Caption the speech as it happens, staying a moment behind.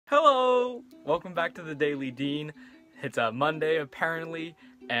welcome back to the Daily Dean. It's a Monday apparently,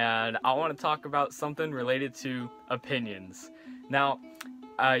 and I want to talk about something related to opinions. Now,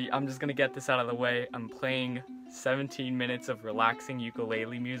 I'm just gonna get this out of the way. I'm playing 17 minutes of relaxing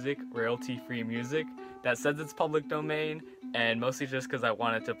ukulele music, royalty-free music, that says it's public domain, and mostly just because I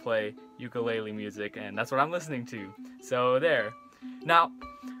wanted to play ukulele music, and that's what I'm listening to. So there. Now,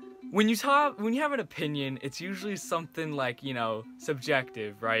 when you have an opinion, it's usually something like,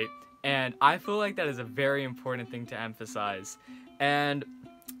 subjective, right? And I feel like that is a very important thing to emphasize. And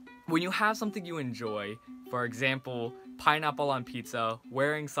when you have something you enjoy, for example, pineapple on pizza,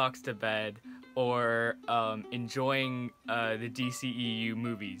 wearing socks to bed, or enjoying the DCEU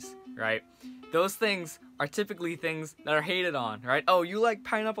movies, right? Those things are typically things that are hated on, right? Oh, you like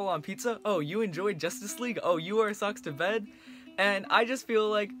pineapple on pizza? Oh, you enjoy Justice League? Oh, you wear socks to bed? And I just feel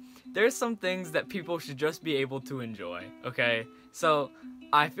like there's some things that people should just be able to enjoy, okay? So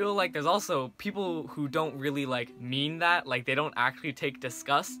I feel like there's also people who don't really mean that, they don't actually take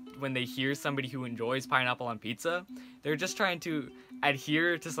disgust when they hear somebody who enjoys pineapple on pizza. They're just trying to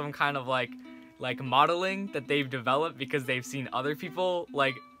adhere to some kind of modeling that they've developed because they've seen other people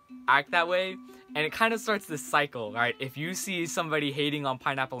act that way, and it kind of starts this cycle, right? If you see somebody hating on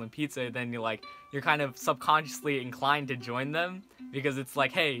pineapple and pizza, then you're kind of subconsciously inclined to join them because it's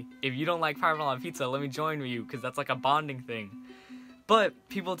like, hey, if you don't like pineapple on pizza, let me join you, because that's a bonding thing. But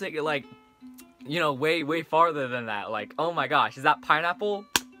people take it way farther than that. Oh my gosh, is that pineapple?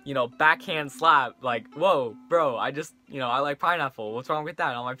 Backhand slap, whoa, bro, I like pineapple, what's wrong with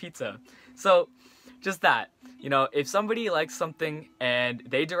that on my pizza? So just that, if somebody likes something and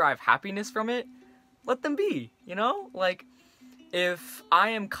they derive happiness from it, let them be, if I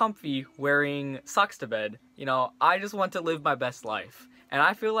am comfy wearing socks to bed, I just want to live my best life. And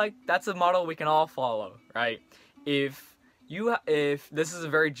I feel like that's a model we can all follow, right? If this is a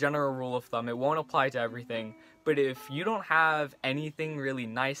very general rule of thumb, it won't apply to everything, but if you don't have anything really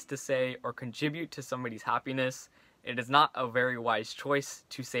nice to say or contribute to somebody's happiness, it is not a very wise choice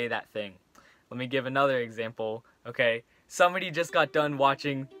to say that thing. Let me give another example, okay? Somebody just got done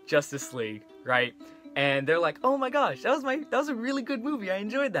watching Justice League, right? And they're like, oh my gosh, that was a really good movie, I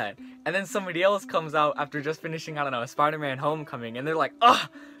enjoyed that. And then somebody else comes out after just finishing, I don't know, Spider-Man Homecoming, and they're like, ugh,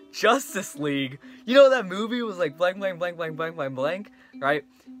 Justice League, that movie was blank, blank, blank, blank, blank, blank, blank, right?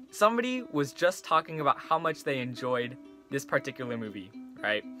 Somebody was just talking about how much they enjoyed this particular movie,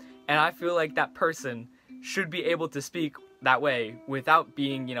 right? And I feel like that person should be able to speak that way without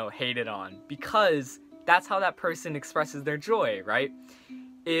being, hated on, because that's how that person expresses their joy, right?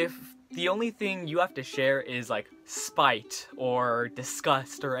 If the only thing you have to share is spite or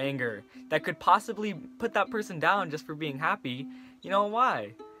disgust or anger that could possibly put that person down just for being happy,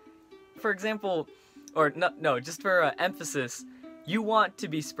 why? For example, or no, just for emphasis, you want to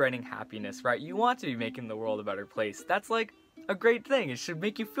be spreading happiness, right? You want to be making the world a better place. That's a great thing. It should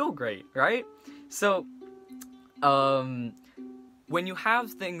make you feel great, right? So, when you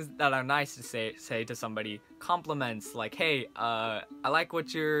have things that are nice to say to somebody, compliments hey, I like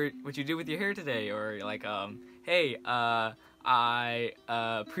what you do with your hair today, or hey, I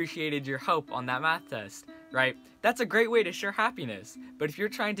appreciated your help on that math test, right? That's a great way to share happiness. But if you're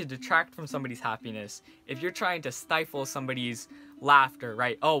trying to detract from somebody's happiness, if you're trying to stifle somebody's laughter,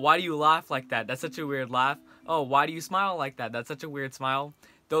 right? Oh, why do you laugh like that? That's such a weird laugh. Oh, why do you smile like that? That's such a weird smile.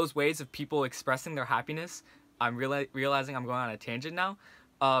 Those ways of people expressing their happiness, I'm realizing I'm going on a tangent now.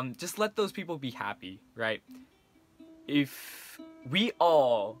 Just let those people be happy, right? If we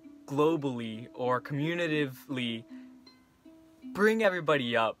all globally or communitively bring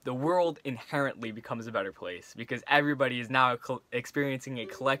everybody up, the world inherently becomes a better place, because everybody is now experiencing a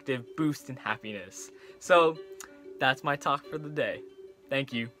collective boost in happiness. So that's my talk for the day.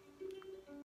 Thank you.